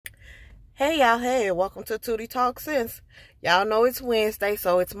Hey y'all, hey, welcome to Tootie Talk Sense. Y'all know it's Wednesday,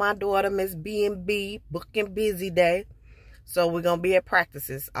 so it's my daughter, Miss B&B, booking busy day. So we're going to be at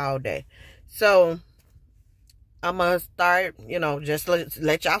practices all day. So I'm going to start, just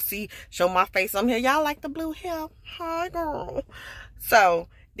let y'all see, show my face on here. Y'all like the blue hair? Hi, girl. So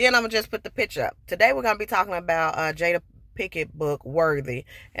then I'm going to just put the picture up. Today we're going to be talking about Jada Pinkett book, Worthy.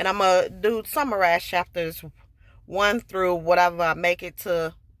 And I'm going to summarize chapters 1 through whatever I make it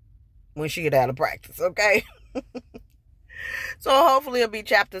to when she get out of practice, okay? So hopefully it'll be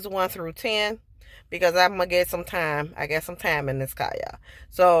chapters 1 through 10 because I'm gonna get some time. I get some time in this car, y'all.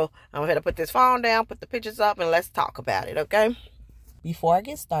 So I'm gonna put this phone down, put the pictures up, and let's talk about it, okay? Before I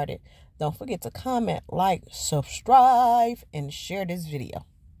get started, don't forget to comment, like, subscribe, and share this video.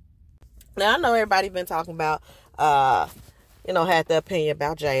 Now I know everybody's been talking about had their opinion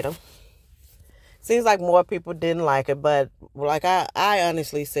about Jada. Seems like more people didn't like it, but like I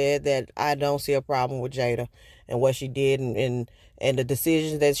honestly said that I don't see a problem with Jada and what she did and the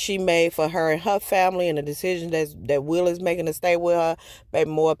decisions that she made for her and her family and the decisions that Will is making to stay with her. Baby,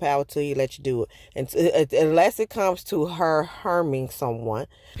 more power to you, let you do it. And unless it comes to her harming someone.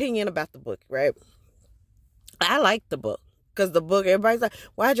 Opinion about the book, right? I like the book. Because the book, everybody's like,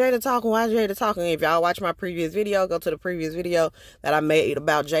 why Jada talking? Why Jada talking? If y'all watch my previous video, go to the previous video that I made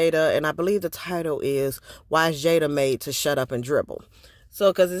about Jada. And I believe the title is, Why is Jada Made to Shut Up and Dribble?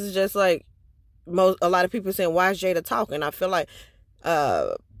 So, because it's just like, a lot of people saying, why is Jada talking? I feel like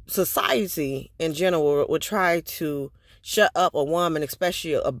society in general would try to shut up a woman,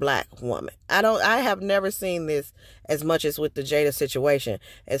 especially a black woman. I have never seen this as much as with the Jada situation,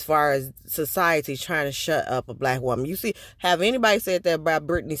 as far as society trying to shut up a black woman. You see, have anybody said that about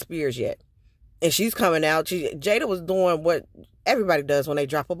Britney Spears yet? And she's coming out. Jada was doing what everybody does when they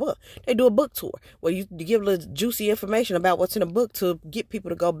drop a book. They do a book tour where you give a little juicy information about what's in the book to get people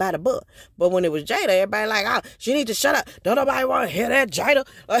to go buy the book. But when it was Jada, everybody like, oh, she need to shut up. Don't nobody want to hear that, Jada.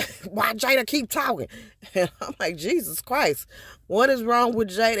 Why Jada keep talking? And I'm like, Jesus Christ. What is wrong with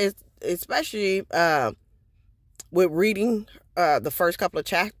Jada? Especially with reading the first couple of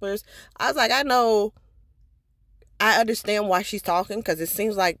chapters. I was like, I understand why she's talking, because it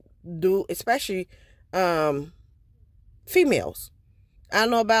seems like especially females. I don't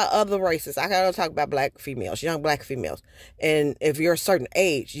know about other races. I gotta talk about black females, young black females. And if you're a certain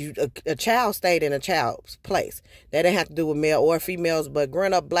age, a child stayed in a child's place. That didn't have to do with male or females, but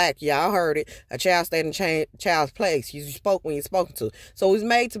growing up black, y'all heard it. A child stayed in a child's place. You spoke when you're spoken to. So it was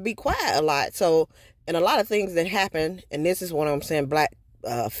made to be quiet a lot. So, and a lot of things that happen, and this is what I'm saying, black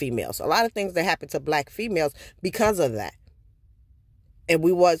females. A lot of things that happen to black females because of that. And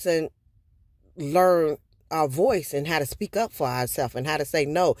we wasn't learn our voice and how to speak up for ourselves and how to say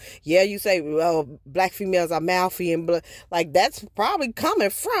no. Yeah, you say, well, black females are mouthy and like that's probably coming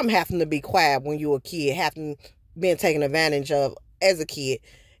from having to be quiet when you were a kid, having been taken advantage of as a kid.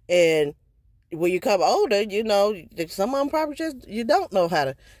 And when you come older, some of them probably just, you don't know how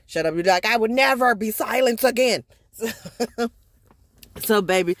to shut up. You're like, I would never be silent again. So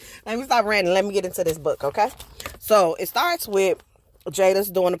baby, let me stop ranting. Let me get into this book, okay? So it starts with Jada's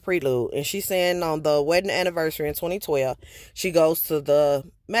doing a prelude, and she's saying on the wedding anniversary in 2012, she goes to the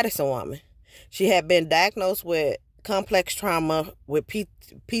medicine woman. She had been diagnosed with complex trauma with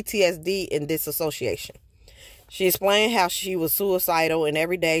PTSD and disassociation. She explained how she was suicidal, and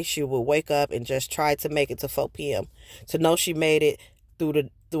every day she would wake up and just try to make it to 4 p.m. to know she made it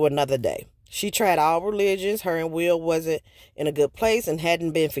through another day. She tried all religions. Her and Will wasn't in a good place and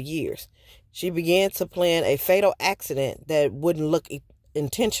hadn't been for years. She began to plan a fatal accident that wouldn't look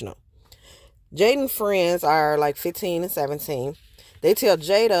intentional. Jaden's friends are like 15 and 17. They tell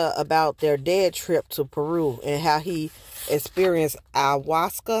Jada about their dad trip to Peru and how he experienced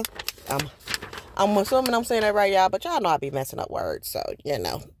ayahuasca. I'm assuming I'm saying that right, y'all, but y'all know I be messing up words, so you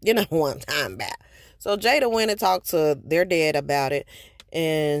know what I'm talking about. So Jada went and talked to their dad about it,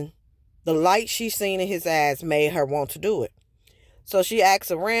 and the light she seen in his eyes made her want to do it. So she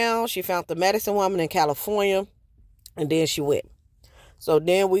asked around. She found the medicine woman in California, and then she went. So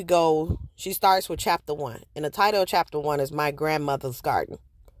then she starts with chapter 1. And the title of chapter 1 is My Grandmother's Garden.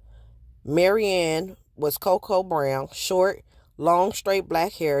 Marianne was Cocoa Brown, short, long, straight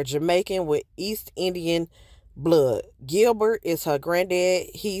black hair, Jamaican with East Indian blood. Gilbert is her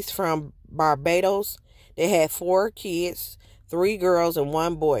granddad. He's from Barbados. They had 4 kids, 3 girls and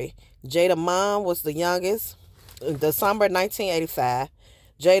 1 boy. Jada's mom was the youngest. In December 1985,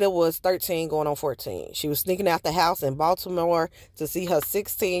 Jada was 13 going on 14. She was sneaking out the house in Baltimore to see her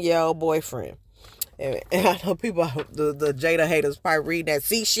 16-year-old boyfriend. And I know people, the Jada haters probably read that.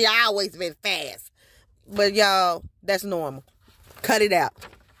 See, she always been fast. But y'all, that's normal. Cut it out.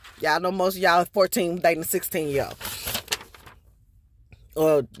 Y'all know most of y'all 14 dating 16-year-old.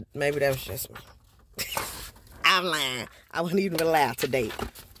 Or maybe that was just me. I'm lying. I wasn't even allowed to date.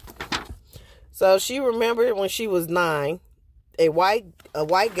 So she remembered when she was 9, a white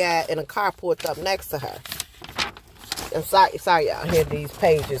guy in a car pulled up next to her. I'm sorry y'all hear these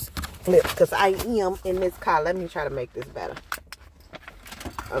pages flip because I am in this car. Let me try to make this better.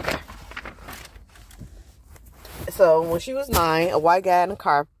 Okay. So when she was 9, a white guy in a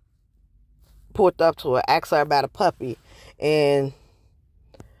car pulled up to her, asked her about a puppy, and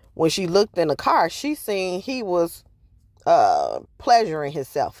when she looked in the car, she seen he was pleasuring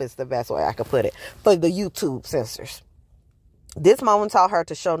himself, is the best way I could put it, for the YouTube censors. This moment taught her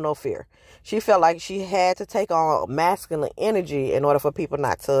to show no fear. She felt like she had to take on masculine energy in order for people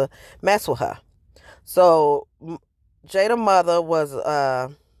not to mess with her. So Jada's mother was a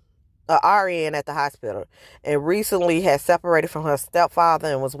RN at the hospital and recently had separated from her stepfather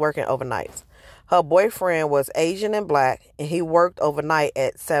and was working overnights. Her boyfriend was Asian and black, and he worked overnight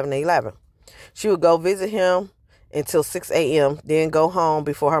at 7-Eleven. She would go visit him until 6 a.m., then go home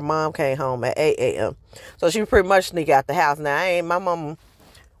before her mom came home at 8 a.m. So she pretty much sneak out the house. Now, my mom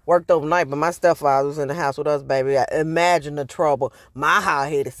worked overnight, but my stepfather was in the house with us, baby. Imagine the trouble my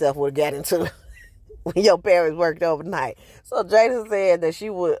hard-headed self would have got into when your parents worked overnight. So Jada said that she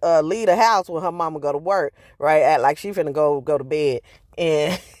would leave the house when her mama go to work, right? Act like she finna go to bed,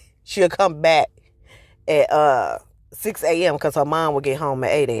 and she'll come back at 6 a.m. because her mom would get home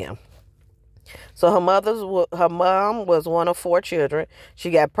at 8 a.m. So her mom was one of 4 children.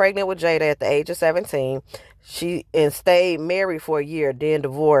 She got pregnant with Jada at the age of 17. She stayed married for a year, then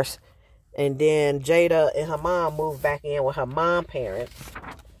divorced. And then Jada and her mom moved back in with her mom's parents.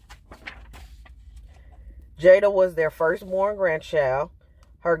 Jada was their firstborn grandchild.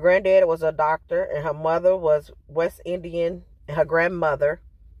 Her granddad was a doctor, and her mother was West Indian, and her grandmother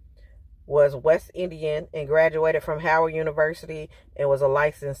was West Indian and graduated from Howard University and was a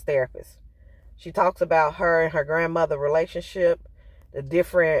licensed therapist. She talks about her and her grandmother relationship, the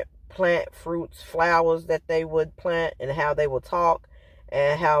different plant, fruits, flowers that they would plant, and how they would talk,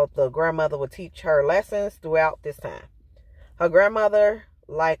 and how the grandmother would teach her lessons throughout this time. Her grandmother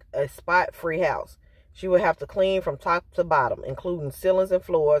liked a spot-free house. She would have to clean from top to bottom, including ceilings and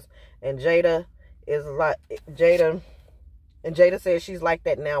floors, and Jada says she's like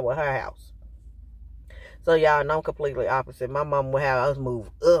that now with her house. So y'all know I'm completely opposite. My mom would have us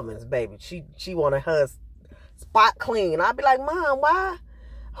move ovens, baby. She wanted her spot clean. I'd be like, Mom, why?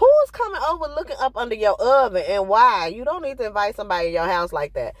 Who's coming over looking up under your oven, and why? You don't need to invite somebody in your house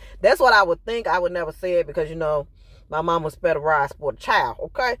like that. That's what I would think. I would never say it because, my mom was better rise for a child,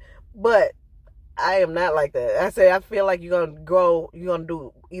 okay? But I am not like that. I feel like you're going to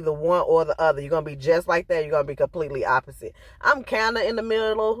do either one or the other. You're going to be just like that. You're going to be completely opposite. I'm kind of in the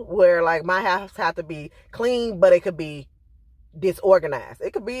middle where, like, my house has to be clean, but it could be disorganized.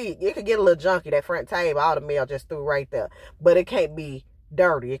 It could get a little junky. That front table, all the mail just threw right there. But it can't be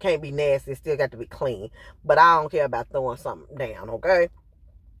dirty. It can't be nasty. It still got to be clean. But I don't care about throwing something down, okay?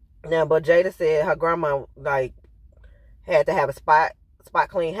 Now, but Jada said her grandma, like, had to have a spot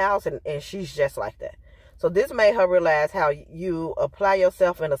clean house, and she's just like that. So this made her realize how you apply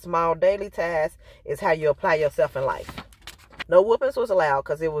yourself in a small daily task is how you apply yourself in life. No whoopings was allowed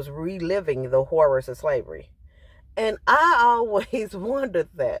because it was reliving the horrors of slavery. And I always wondered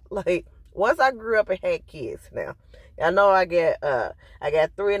that. Like, once I grew up and had kids now, I know I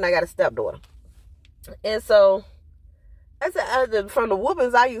got 3 and I got a stepdaughter. And so I said, from the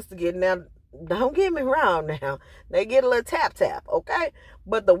whoopings I used to get, now don't get me wrong now. They get a little tap, okay?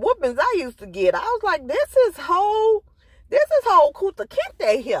 But the whoopings I used to get, I was like, this is whole Kuta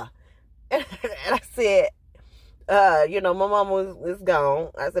Kinte here. And I said, my mom is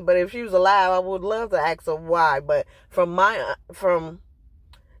gone. I said, but if she was alive, I would love to ask her why. But from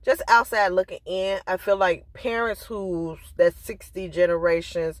just outside looking in, I feel like parents that's 60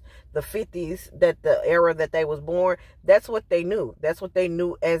 generations, the 50s, that the era that they was born, that's what they knew. That's what they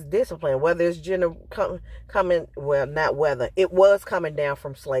knew as discipline. Whether it's it was coming down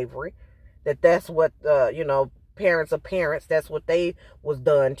from slavery. That's what, parents of parents, that's what they was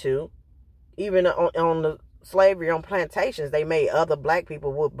done to. Even on the slavery on plantations, they made other black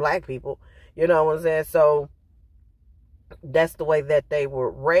people with black people. You know what I'm saying? So that's the way that they were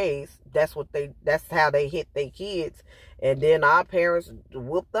raised. That's how they hit their kids. And then our parents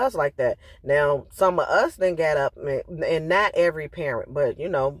whooped us like that. Now, some of us then got up, and not every parent, but,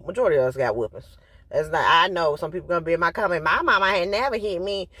 majority of us got whoopings. I know some people gonna be in my comment, my mama had never hit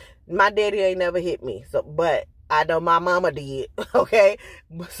me. My daddy ain't never hit me. So, but I know my mama did, okay?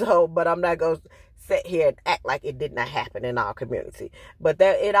 So, but I'm not gonna sit here and act like it did not happen in our community. But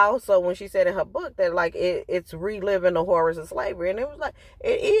that it also, when she said in her book that like it's reliving the horrors of slavery, and it was like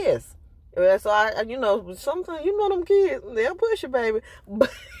it is. So I sometimes them kids, they'll push you, baby.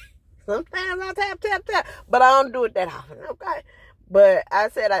 But sometimes I tap, but I don't do it that often. Okay, but I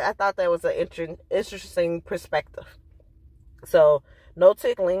said I thought that was an interesting perspective. So no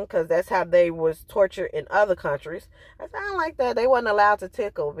tickling, because that's how they was tortured in other countries. I sound like that. They wasn't allowed to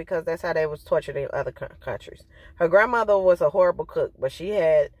tickle because that's how they was tortured in other countries. Her grandmother was a horrible cook, but she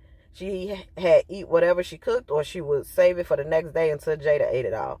had eat whatever she cooked, or she would save it for the next day until Jada ate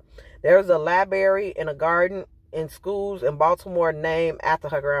it all. There was a library in a garden in schools in Baltimore named after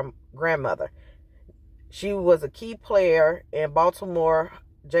her grandmother. She was a key player in Baltimore.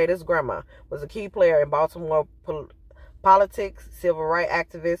 Jada's grandma was a key player in Baltimore politics, civil rights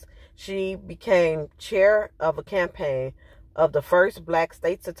activist. She became chair of a campaign of the first black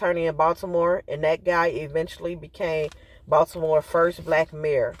state's attorney in Baltimore, and that guy eventually became Baltimore's first black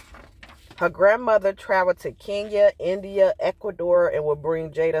mayor. Her grandmother traveled to Kenya, India, Ecuador, and would bring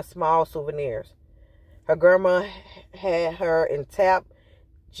Jada small souvenirs. Her grandma had her in tap,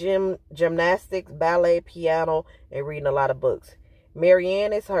 gymnastics, ballet, piano, and reading a lot of books.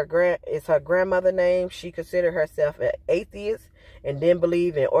 Marianne is her grandmother name. She considered herself an atheist and didn't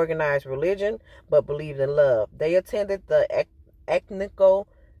believe in organized religion, but believed in love. They attended the ecumenical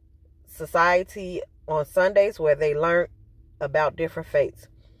society on Sundays where they learned about different faiths.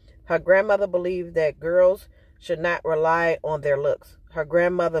 Her grandmother believed that girls should not rely on their looks. Her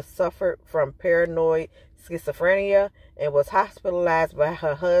grandmother suffered from paranoid schizophrenia and was hospitalized by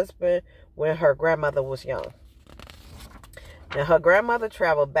her husband when her grandmother was young. Now, her grandmother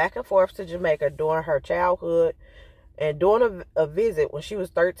traveled back and forth to Jamaica during her childhood, and during a visit when she was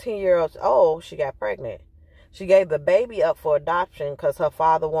 13 years old, she got pregnant. She gave the baby up for adoption because her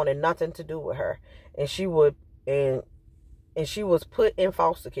father wanted nothing to do with her, and she was put in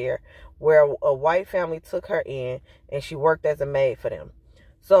foster care, where a white family took her in, and she worked as a maid for them.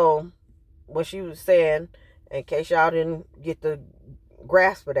 So, what she was saying, in case y'all didn't get the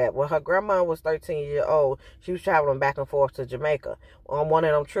grasp of that, when her grandma was 13 years old, she was traveling back and forth to Jamaica. On one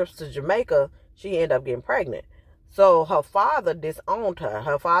of them trips to Jamaica, she ended up getting pregnant. So her father disowned her.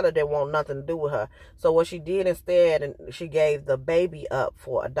 Her father didn't want nothing to do with her. So what she did instead, and she gave the baby up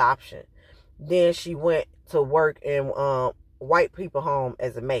for adoption. Then she went to work in white people home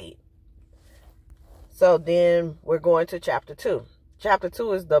as a maid. So then we're going to chapter 2. Chapter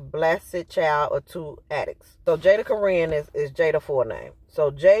 2 is the blessed child of two addicts. So Jada Corinne is Jada's full name.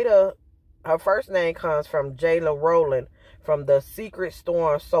 So Jada, her first name comes from Jada Rowland from the Secret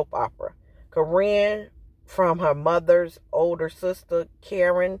Storm soap opera. Corinne from her mother's older sister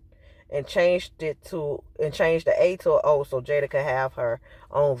Karen, and changed the A to an O so Jada could have her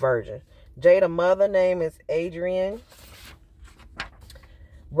own version. Jada's mother name is Adrienne.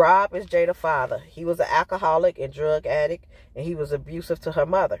 Rob is Jada's father. He was an alcoholic and drug addict, and he was abusive to her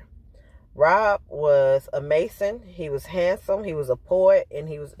mother. Rob was a Mason. He was handsome. He was a poet, and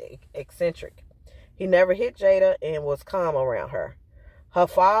he was eccentric. He never hit Jada and was calm around her. Her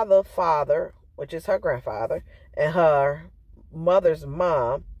father, which is her grandfather, and her mother's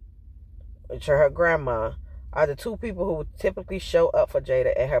mom, which are her grandma, are the two people who would typically show up for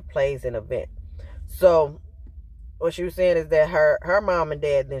Jada at her plays and events. So what she was saying is that her mom and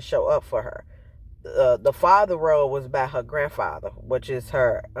dad didn't show up for her. The father role was by her grandfather, which is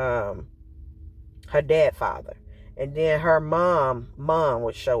her dad father. And then her mom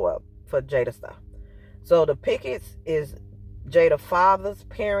would show up for Jada stuff. So the Picketts is Jada's father's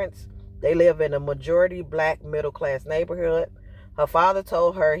parents. They live in a majority black middle class neighborhood. Her father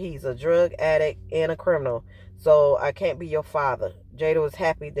told her he's a drug addict and a criminal, so I can't be your father. Jada was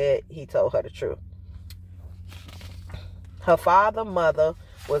happy that he told her the truth. Her mother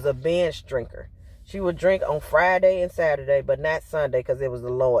was a binge drinker. She would drink on Friday and Saturday, but not Sunday because it was the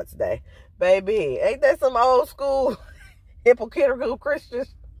Lord's Day. Baby, ain't that some old school hypocritical Christian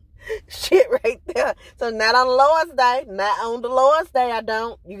shit right there? So not on the Lord's Day. Not on the Lord's Day, I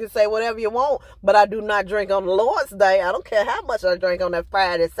don't. You can say whatever you want, but I do not drink on the Lord's Day. I don't care how much I drink on that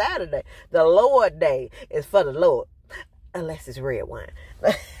Friday and Saturday. The Lord Day is for the Lord. Unless it's red wine.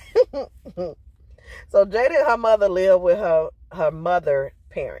 So Jada and her mother lived with her mother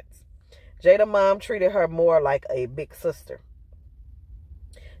parents. Jada's mom treated her more like a big sister.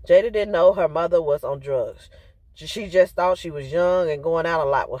 Jada didn't know her mother was on drugs. She just thought she was young and going out a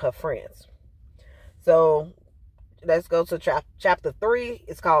lot with her friends. So let's go to chapter 3.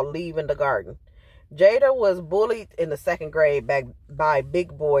 It's called Leaving the Garden. Jada was bullied in the 2nd grade by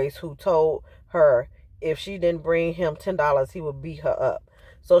big boys who told her if she didn't bring him $10, he would beat her up.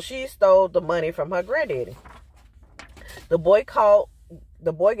 So she stole the money from her granddaddy. The boy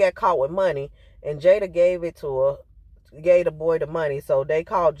got caught with money, and Jada gave the boy the money. So they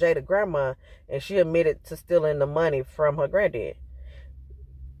called Jada grandma, and she admitted to stealing the money from her granddad.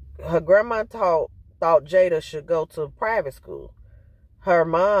 Her grandma thought Jada should go to private school. Her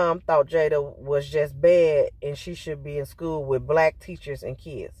mom thought Jada was just bad and she should be in school with black teachers and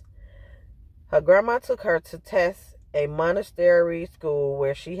kids. Her grandma took her to test a Montessori school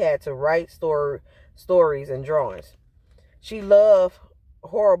where she had to write stories and drawings. She loved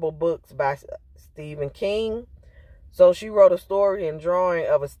horrible books by Stephen King, so she wrote a story and drawing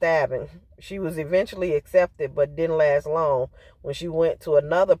of a stabbing. She was eventually accepted, but didn't last long when she went to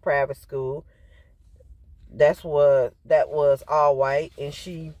another private school that was all white, and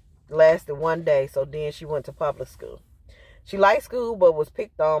she lasted one day, so then she went to public school. She liked school, but was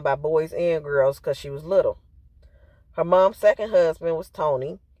picked on by boys and girls because she was little. Her mom's second husband was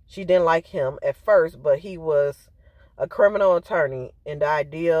Tony. She didn't like him at first, but he was a criminal attorney and the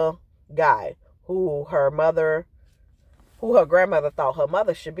ideal guy who her grandmother thought her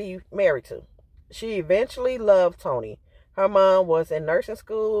mother should be married to. She eventually loved Tony. Her mom was in nursing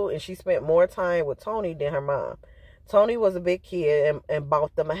school, and she spent more time with Tony than her mom. Tony was a big kid and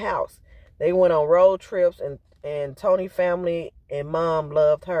bought them a house. They went on road trips, and Tony's family and mom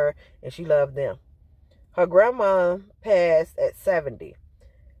loved her, and she loved them. Her grandma passed at 70.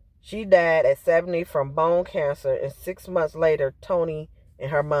 She died at 70 from bone cancer, and 6 months later, Tony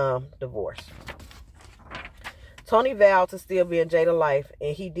and her mom divorced. Tony vowed to still be in Jada's life,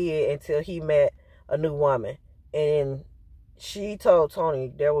 and he did until he met a new woman. And she told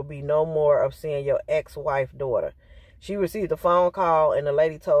Tony there would be no more of seeing your ex-wife daughter. She received a phone call, and the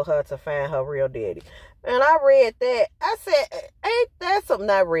lady told her to find her real daddy. And I read that. I said, ain't that something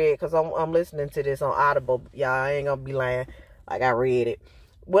I read? Because I'm listening to this on Audible. Y'all, I ain't going to be lying like I read it.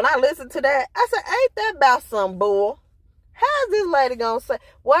 When I listened to that, I said, ain't that about some bull? How's this lady going to say,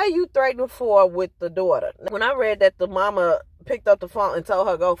 why are you threatening for with the daughter? When I read that the mama picked up the phone and told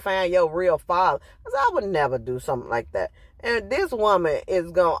her, go find your real father, I said, I would never do something like that. And this woman is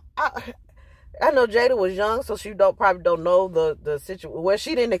going, I know Jada was young, so she probably don't know the situation. Well,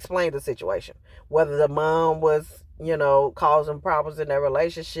 she didn't explain the situation. Whether the mom was, causing problems in their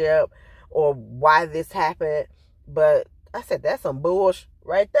relationship or why this happened. But I said, that's some bullshit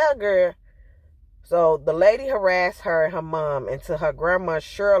right there, girl. So the lady harassed her and her mom until her grandma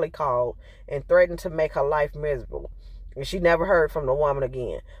Shirley called and threatened to make her life miserable. And she never heard from the woman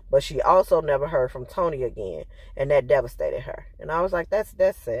again. But she also never heard from Tony again. And that devastated her. And I was like, that's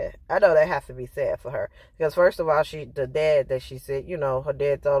sad. I know that has to be sad for her. Because first of all, the dad that she said, her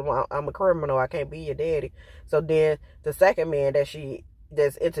dad told him, I'm a criminal, I can't be your daddy. So then the second man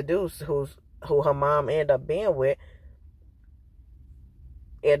that's introduced, who her mom ended up being with,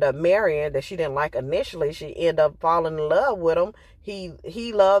 ended up marrying, that she didn't like initially, she ended up falling in love with him.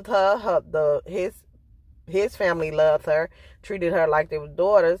 He loved her, his family loved her, treated her like they were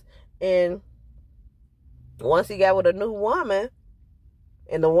daughters. And once he got with a new woman,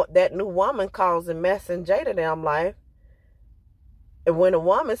 and that new woman causing mess in Jada damn life, and when the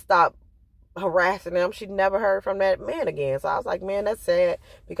woman stopped harassing them, she never heard from that man again. So I was like, man, that's sad,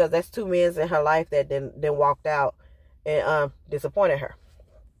 because that's two men in her life that then walked out and disappointed her.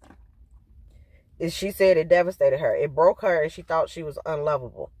 She said it devastated her. It broke her, and she thought she was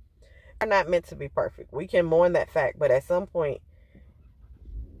unlovable. We're not meant to be perfect. We can mourn that fact, but at some point,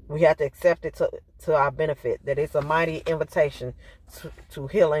 we have to accept it to our benefit, that it's a mighty invitation to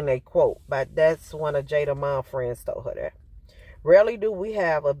healing, a quote. But that's one of Jada's mom friends told her that. Rarely do we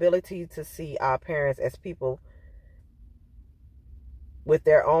have ability to see our parents as people with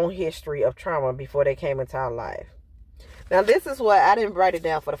their own history of trauma before they came into our life. Now, this is what, I didn't write it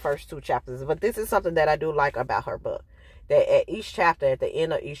down for the first 2 chapters, but this is something that I do like about her book. That at each chapter, at the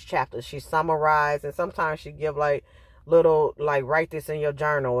end of each chapter, she summarized, and sometimes she give little, write this in your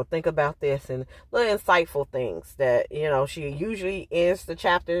journal, or think about this, and little insightful things that, she usually ends the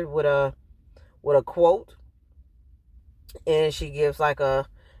chapter with a quote, and she gives a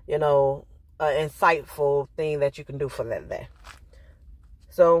insightful thing that you can do for that day.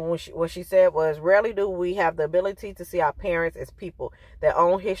 So what she said was, rarely do we have the ability to see our parents as people, their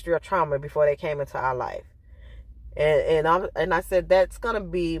own history of trauma before they came into our life. And I said, that's going to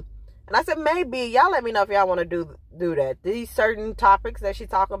be, and I said, maybe, y'all let me know if y'all want to do that. These certain topics that she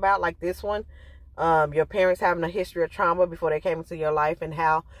talking about, like this one, your parents having a history of trauma before they came into your life, and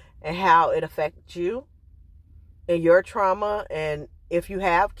how it affects you and your trauma. And if you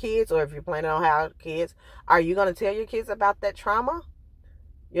have kids, or if you're planning on having kids, are you going to tell your kids about that trauma?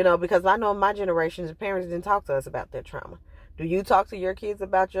 Because I know in my generations, parents didn't talk to us about their trauma. Do you talk to your kids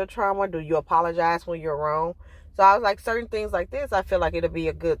about your trauma? Do you apologize when you're wrong? So I was like, certain things like this, I feel like it'll be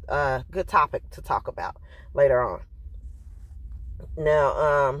a good topic to talk about later on.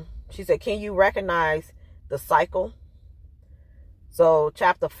 Now, she said, can you recognize the cycle? So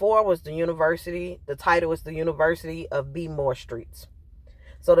chapter 4 was the university. The title was the University of Be More Streets.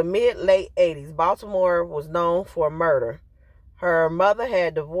 So the mid-late 80s, Baltimore was known for murder. Her mother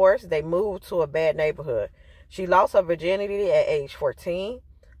had divorced. They moved to a bad neighborhood. She lost her virginity at age 14.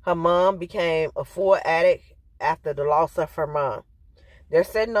 Her mom became a full addict after the loss of her mom. They're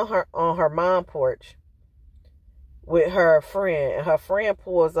sitting on her mom porch with her friend, and her friend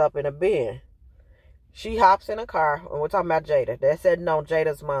pulls up in a Benz. She hops in a car, and we're talking about Jada. They're sitting on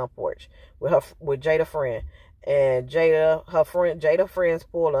Jada's mom porch with Jada friend, and Jada friends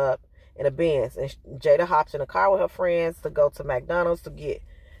pull up in a Benz, and Jada hops in a car with her friends to go to McDonald's to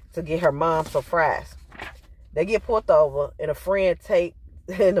get her mom some fries. They get pulled over, and the friend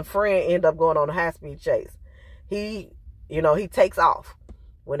end up going on a high-speed chase. He takes off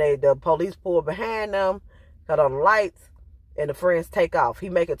when the police pull behind them, cut on the lights, and the friends take off. He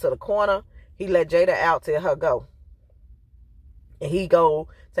make it to the corner. He let Jada out, tell her go. And he go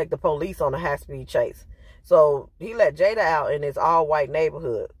take the police on a high-speed chase. So he let Jada out in this all-white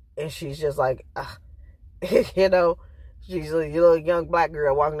neighborhood. And she's just like, she's a little young black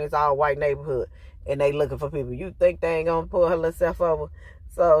girl walking in this all-white neighborhood. And they looking for people. You think they ain't going to pull her little self over?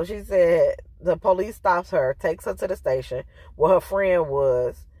 So she said the police stops her, takes her to the station where her friend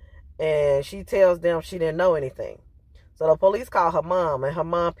was. And she tells them she didn't know anything. So the police called her mom, and her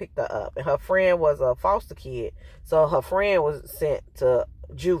mom picked her up. And her friend was a foster kid, so her friend was sent to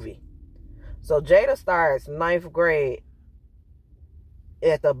juvie. So Jada starts 9th grade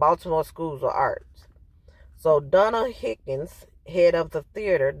at the Baltimore Schools of Arts. So Donna Hickens, head of the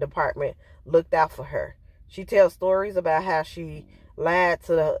theater department, looked out for her. She tells stories about how she lied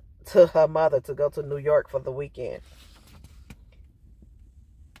to her mother to go to New York for the weekend.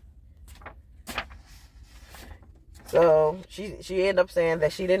 So she ended up saying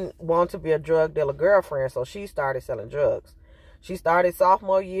that she didn't want to be a drug dealer girlfriend, so she started selling drugs. She started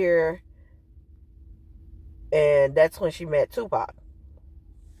sophomore year, and that's when she met Tupac.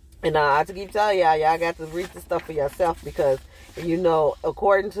 And I have to keep telling y'all got to read this stuff for yourself, because,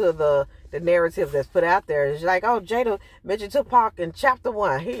 according to the narrative that's put out there, it's like, oh, Jada mentioned Tupac in chapter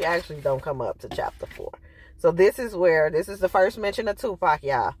 1. He actually don't come up to chapter 4. So this is the first mention of Tupac,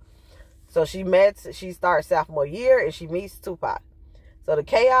 y'all. So she starts sophomore year, and she meets Tupac. So the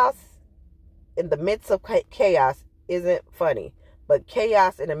chaos in the midst of chaos isn't funny, but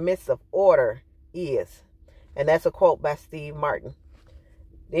chaos in the midst of order is. And that's a quote by Steve Martin.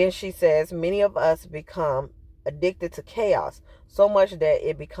 Then she says, many of us become addicted to chaos so much that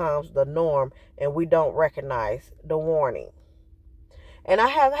it becomes the norm, and we don't recognize the warning. And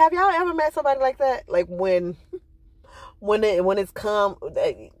have y'all ever met somebody like that? Like when it's come,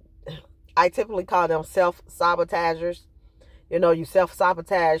 I typically call them self-sabotagers. You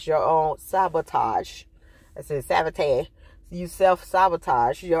self-sabotage your own sabotage. I said sabotage. You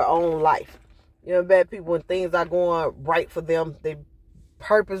self-sabotage your own life. Bad people, when things are going right for them, they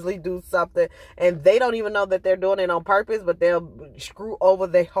purposely do something, and they don't even know that they're doing it on purpose, but they'll screw over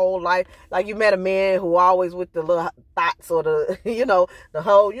their whole life. Like, you met a man who always with the little thoughts, or the, the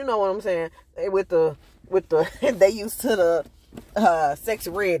whole, you know what I'm saying? They used to the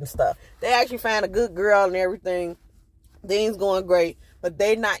sexy red and stuff. They actually find a good girl and everything. Things going great, but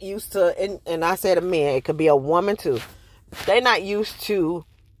they not used to, and I said a man, it could be a woman too. They're not used to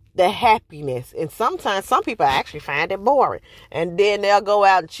the happiness. And sometimes some people actually find it boring. And then they'll go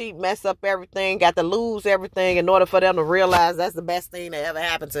out and cheat, mess up everything, got to lose everything in order for them to realize that's the best thing that ever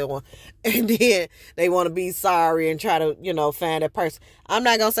happened to them. And then they want to be sorry and try to, find that person. I'm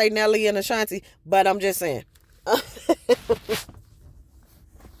not going to say Nelly and Ashanti, but I'm just saying.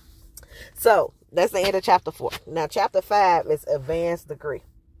 So that's the end of chapter 4. Now chapter 5 is advanced degree.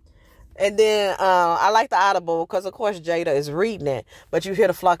 And then I like the Audible because, of course, Jada is reading it, but you hear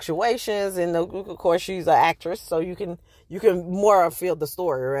the fluctuations, and of course she's an actress, so you can more feel the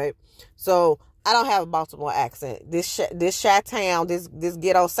story, right? So I don't have a Baltimore accent. This Chi-town, this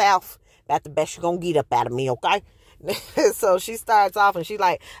ghetto South, that's the best you're gonna get up out of me, okay? So she starts off and she's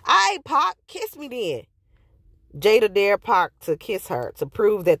like, "All right, Pac, kiss me then." Jada dared Pac to kiss her to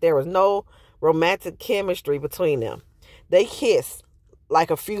prove that there was no romantic chemistry between them. They kissed like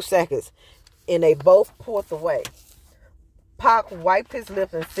a few seconds, and they both pulled away. Pac wiped his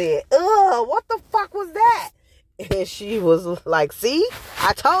lips and said, "Ugh, what the fuck was that?" And she was like, "See,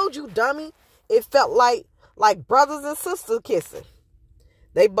 I told you, dummy. It felt like brothers and sisters kissing."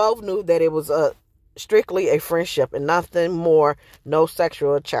 They both knew that it was strictly a friendship and nothing more, no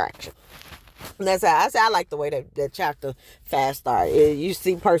sexual attraction. And that's how I like the way that chapter fast started. You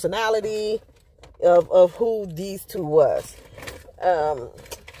see personality of who these two was.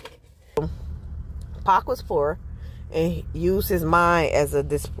 Pac was poor and used his mind as a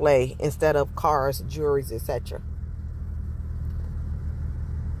display instead of cars, jewelries, etc.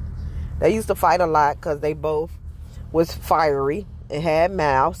 They used to fight a lot because they both was fiery and had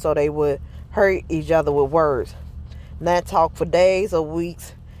mouths, so they would hurt each other with words. Not talk for days or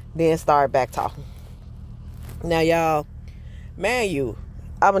weeks, then start back talking. Now, y'all, man,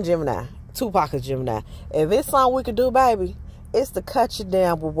 I'm a Gemini. Tupac is Gemini. If it's something we could do, baby, it's to cut you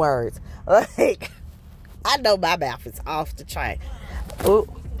down with words. Like, I know my mouth is off the chain.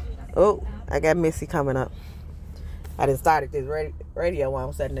 Oh, I got Missy coming up. I done started this radio while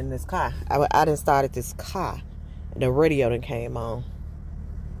I'm sitting in this car. I done started this car. And the radio done came on.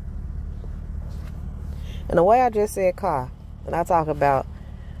 And the way I just said car, and I talk about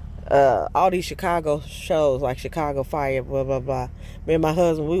all these Chicago shows like Chicago Fire, blah, blah, blah. Me and my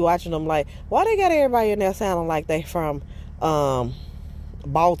husband, we watching them like, why they got everybody in there sounding like they from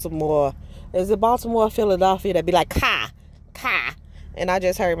Baltimore? Is it Baltimore, Philadelphia? That be like, car. And I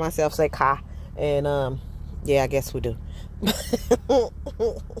just heard myself say car. And, yeah, I guess we do.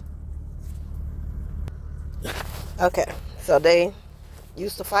 Okay, so they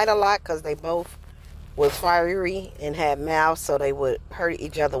used to fight a lot because they both was fiery and had mouths, so they would hurt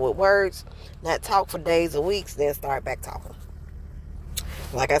each other with words, not talk for days or weeks, then start back talking.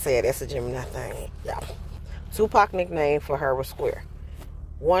 Like I said, that's a Gemini thing. Yeah. Tupac nickname for her was Square.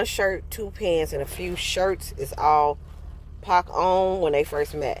 One shirt, two pants, and a few shirts is all Pac owned when they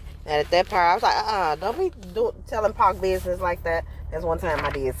first met. And at that part, I was like, don't be telling Pac business like that. That's one time I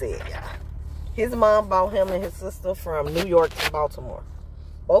did say it, yeah. His mom bought him and his sister from New York to Baltimore.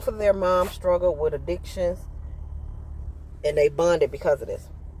 Both of their moms struggled with addictions, and they bonded because of this.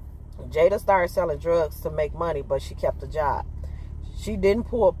 Jada started selling drugs to make money, but she kept a job. She didn't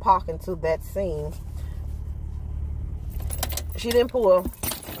pull Pac into that scene. She didn't pull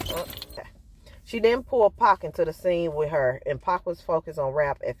Pac into the scene with her, and Pac was focused on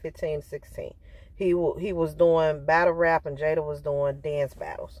rap at 15, 16. He was doing battle rap, and Jada was doing dance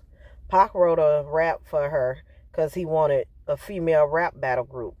battles. Pac wrote a rap for her because he wanted a female rap battle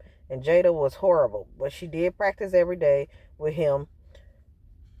group, and Jada was horrible, but she did practice every day with him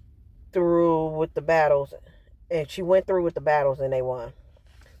with the battles, and she went through with the battles, and they won.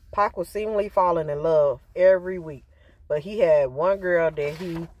 Pac was seemingly falling in love every week, but he had one girl that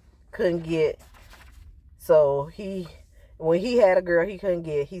he couldn't get, so when he had a girl he couldn't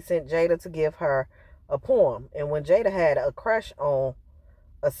get, he sent Jada to give her a poem, and when Jada had a crush on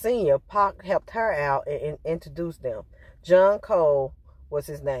a senior, Pac helped her out and introduced them. John Cole was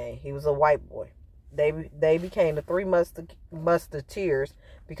his name. He was a white boy. They became the three musketeers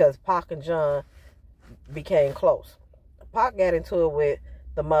because Pac and John became close. Pac got into it with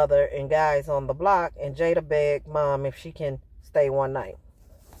the mother and guys on the block, and Jada begged Mom if she can stay one night.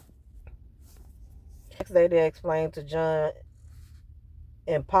 Next day, they explained to John,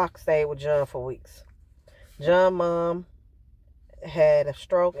 and Pac stayed with John for weeks. John's mom had a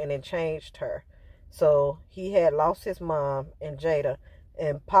stroke, and it changed her. So he had lost his mom and Jada,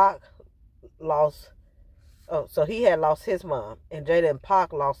 and Pac lost. So he had lost his mom, and Jada and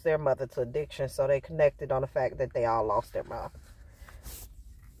Pac lost their mother to addiction. So they connected on the fact that they all lost their mom.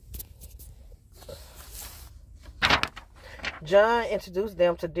 John introduced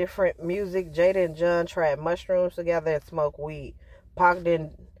them to different music. Jada and John tried mushrooms together and smoked weed. Pac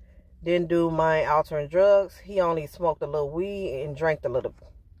didn't do mind-altering drugs. He only smoked a little weed and drank a little.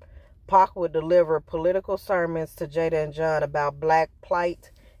 Pac would deliver political sermons to Jada and John about black plight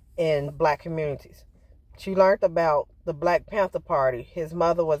in black communities. She learned about the Black Panther Party. His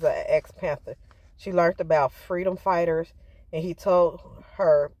mother was an ex-Panther. She learned about freedom fighters, and he told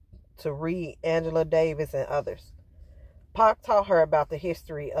her to read Angela Davis and others. Pac taught her about the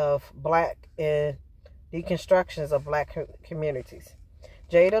history of black and deconstructions of black communities.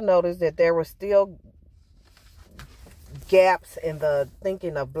 Jada noticed that there were still gaps in the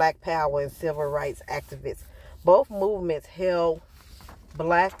thinking of black power and civil rights activists. Both movements held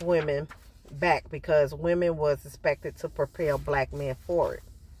black women back because women was expected to propel black men forward.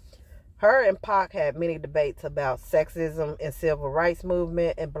 Her and Pac had many debates about sexism and civil rights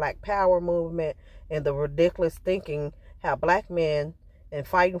movement and black power movement, and the ridiculous thinking how black men and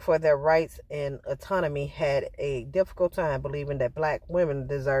fighting for their rights and autonomy had a difficult time believing that black women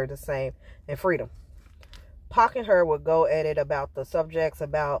deserved the same and freedom. Pac and her would go at it about the subjects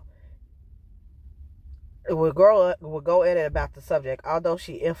about would go at it about the subject, although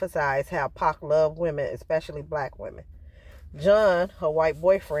she emphasized how Pac loved women, especially black women. John, her white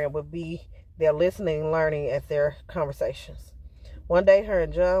boyfriend, would be there listening and learning at their conversations. One day, her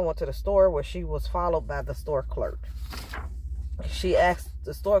and John went to the store where she was followed by the store clerk. She asked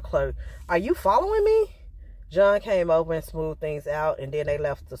the store clerk, "Are you following me?" John came over and smoothed things out, and then they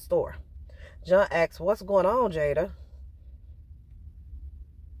left the store. John asked, "What's going on, Jada?"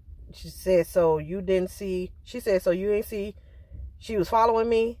 She said, "So you didn't see," she said, "So you didn't see she was following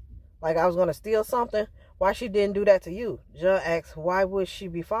me? Like I was going to steal something? Why she didn't do that to you?" John asked, "Why would she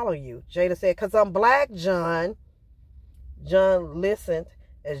be following you?" Jada said, "Because I'm black, John." John listened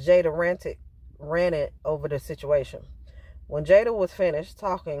as Jada ranted over the situation. When Jada was finished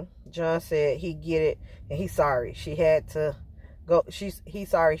talking, John said he get it and he's sorry she had to go. He's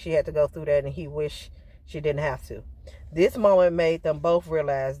sorry she had to go through that, and he wished she didn't have to. This moment made them both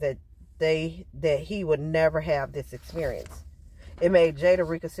realize that he would never have this experience. It made Jada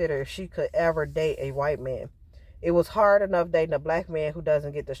reconsider if she could ever date a white man. It was hard enough dating a black man who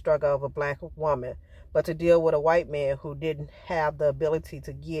doesn't get the struggle of a black woman, but to deal with a white man who didn't have the ability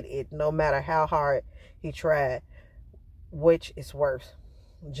to get it no matter how hard he tried, which is worse.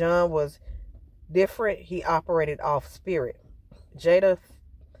 John was different. He operated off spirit. Jada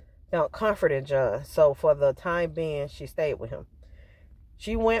found comfort in John, so for the time being, she stayed with him.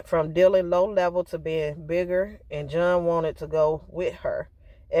 She went from dealing low level to being bigger, and John wanted to go with her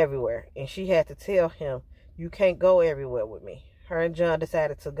everywhere, and she had to tell him, "You can't go everywhere with me." Her and John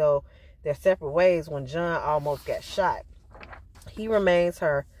decided to go their separate ways when John almost got shot. He remains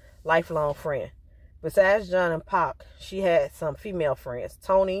her lifelong friend. Besides John and Pac, she had some female friends.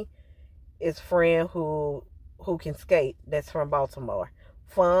 Tony is a friend who can skate, that's from Baltimore.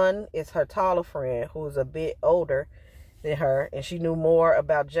 Fun is her taller friend who's a bit older than her, and she knew more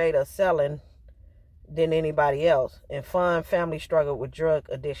about Jada selling than anybody else. And Fun family struggled with drug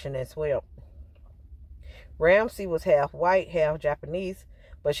addiction as well. Ramsey was half white, half Japanese,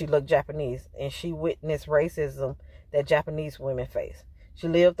 but she looked Japanese, and she witnessed racism that Japanese women face. She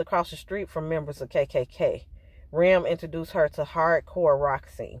lived across the street from members of KKK. Ram introduced her to hardcore rock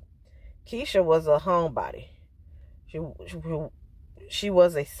scene. Keisha was a homebody. She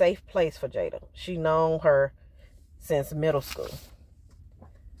was a safe place for Jada. She known her since middle school.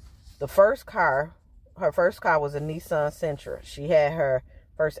 Her first car was a Nissan Sentra. She had her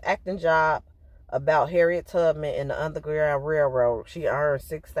first acting job about Harriet Tubman in the Underground Railroad. She earned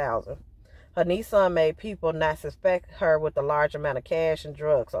 $6,000. Her Nissan made people not suspect her with a large amount of cash and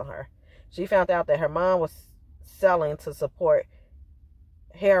drugs on her. She found out that her mom was selling to support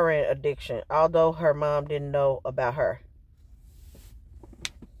heroin addiction, although her mom didn't know about her.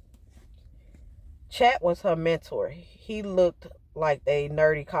 Chat was her mentor. He looked like a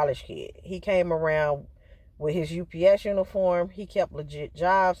nerdy college kid. He came around with his UPS uniform. He kept legit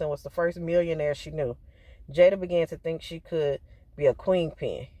jobs and was the first millionaire she knew. Jada began to think she could be a queen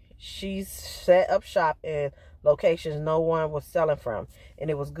pin. She set up shop in locations no one was selling from, and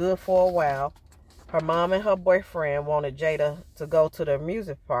it was good for a while. Her mom and her boyfriend wanted Jada to go to the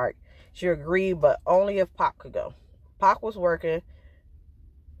music park. She agreed, but only if Pac could go. Pac was working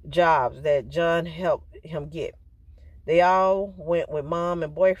jobs that John helped him get. They all went with mom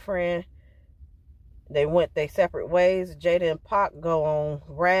and boyfriend. They went their separate ways. Jada and Pac go on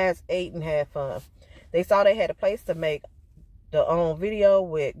rides, ate, and had fun. They saw they had a place to make their own video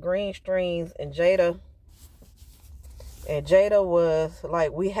with green screens, and Jada was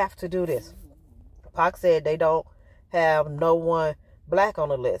like, "We have to do this." Pac said they don't have no one black on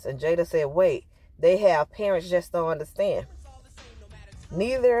the list, and Jada said, "Wait, they have parents just don't understand."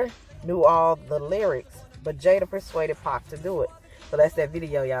 Neither knew all the lyrics, but Jada persuaded Pac to do it. So that's that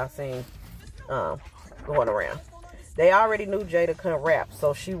video y'all seen going around. They already knew Jada couldn't rap,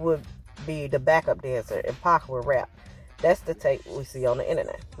 so she would be the backup dancer and Pac would rap. That's the tape we see on the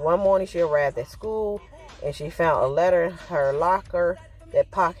internet. One morning she arrived at school and she found a letter in her locker that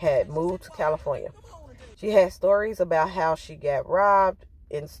Pac had moved to California. She had stories about how she got robbed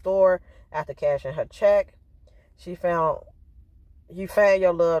in store after cashing her check. She found, "You found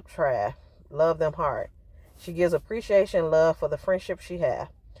your love tribe. Love them hard." She gives appreciation and love for the friendship she has.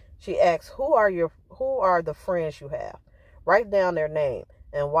 She asks, who are the friends you have? Write down their name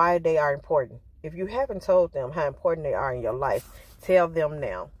and why they are important. If you haven't told them how important they are in your life, tell them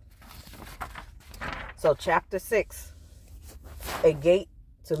now. So chapter 6, A Gate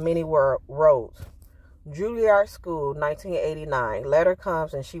to Many Roads. Juilliard School, 1989. Letter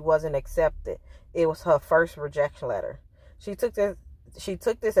comes and she wasn't accepted. It was her first rejection letter. She took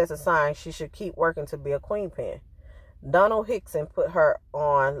this as a sign she should keep working to be a queen pin. Donald Hickson put her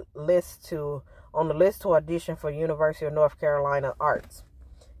on list to on the list to audition for University of North Carolina Arts.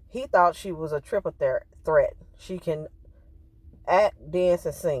 He thought she was a triple threat. She can act, dance,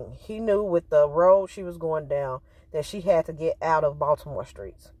 and sing. He knew with the road she was going down that she had to get out of Baltimore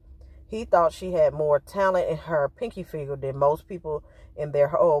streets. He thought she had more talent in her pinky finger than most people in their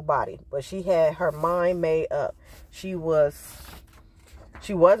whole body. But she had her mind made up. She wasn't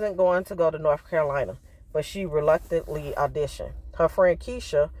going to go to North Carolina, but she reluctantly auditioned. Her friend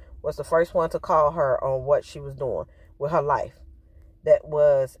Keisha was the first one to call her on what she was doing with her life. That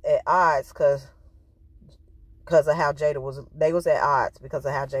was at odds because of how Jada was. They was at odds because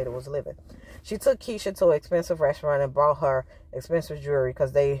of how Jada was living. She took Keisha to an expensive restaurant and brought her expensive jewelry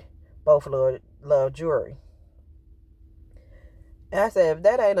because they both love jewelry. And I said, if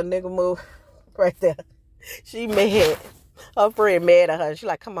that ain't a nigga move right there, she mad. Her friend mad at her. She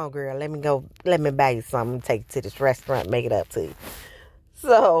like, come on, girl, let me buy you something, take you to this restaurant, make it up to you.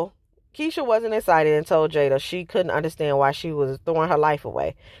 So Keisha wasn't excited and told Jada she couldn't understand why she was throwing her life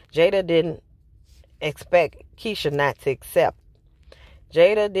away. Jada didn't expect Keisha not to accept.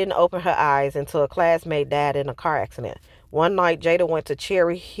 Jada didn't open her eyes until a classmate died in a car accident. One night, Jada went to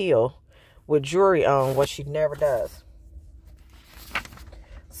Cherry Hill with jewelry on, what she never does.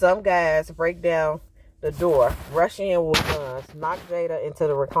 Some guys break down the door, rush in with guns, knock Jada into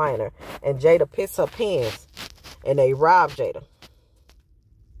the recliner, and Jada pissed her pants, and they rob Jada.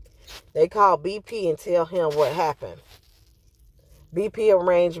 They call BP and tell him what happened. BP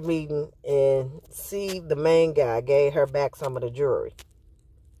arranged a meeting, and C, the main guy, gave her back some of the jewelry.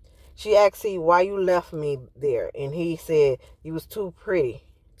 She asked C, why you left me there? And he said, you was too pretty.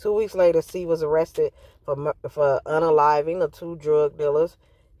 2 weeks later, C was arrested for unaliving the 2 drug dealers.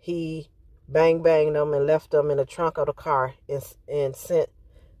 He banged them and left them in the trunk of the car and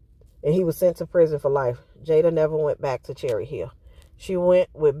he was sent to prison for life. Jada never went back to Cherry Hill. She went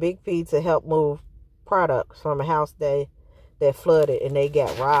with Big P to help move products from a house that flooded, and they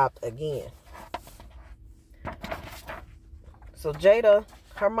got robbed again. So Jada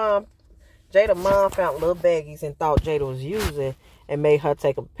mom found little baggies and thought Jada was using and made her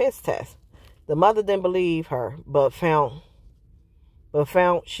take a piss test. The mother didn't believe her, but found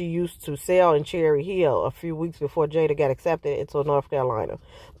she used to sell in Cherry Hill a few weeks before Jada got accepted into North Carolina.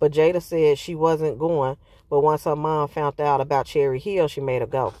 But Jada said she wasn't going, but once her mom found out about Cherry Hill, she made her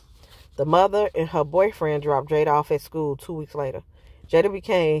go. The mother and her boyfriend dropped Jada off at school 2 weeks later. Jada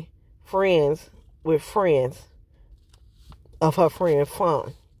became friends with friends of her friend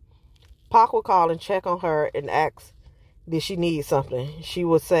Fawn. Pac would call and check on her and ask, did she need something? She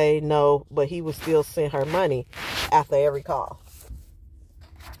would say no, but he would still send her money after every call.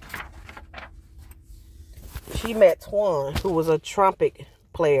 She met Twan, who was a trumpet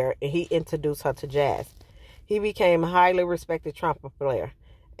player, and he introduced her to jazz. He became a highly respected trumpet player.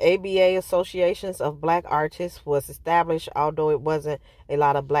 ABA Associations of Black Artists was established, although it wasn't a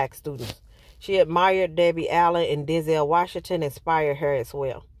lot of black students. She admired Debbie Allen, and Denzel Washington inspired her as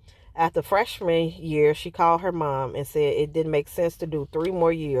well. After freshman year, she called her mom and said it didn't make sense to do 3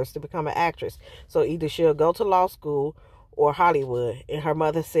 more years to become an actress. So either she'll go to law school or Hollywood. And her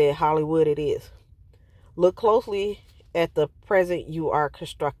mother said, Hollywood it is. Look closely at the present you are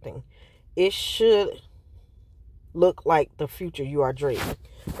constructing. It should look like the future you are dreaming.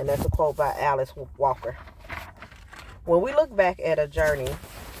 And that's a quote by Alice Walker. When we look back at a journey,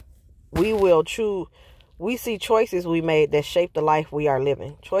 we see choices we made that shape the life we are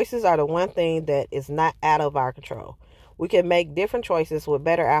living. Choices are the one thing that is not out of our control. We can make different choices with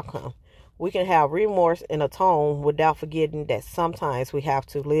better outcome. We can have remorse and atone without forgetting that sometimes we have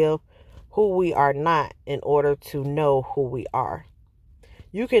to live who we are not in order to know who we are.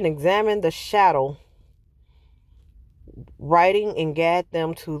 You can examine the shadow writing and guide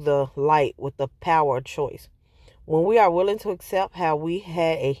them to the light with the power of choice. When we are willing to accept how we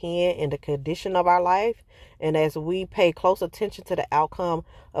had a hand in the condition of our life, and as we pay close attention to the outcome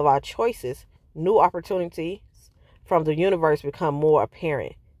of our choices, new opportunities from the universe become more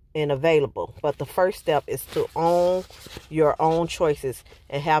apparent and available. But the first step is to own your own choices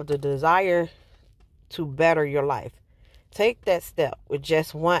and have the desire to better your life. Take that step with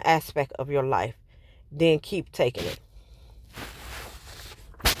just one aspect of your life, then keep taking it.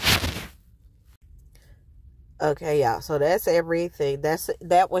 Okay, y'all. So that's everything.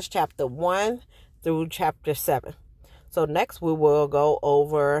 That was chapter 1 through chapter 7. So next we will go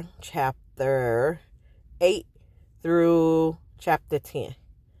over chapter 8 through chapter 10.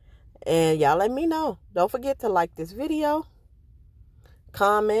 And y'all let me know. Don't forget to like this video,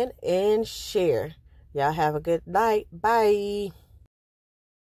 comment, and share. Y'all have a good night. Bye.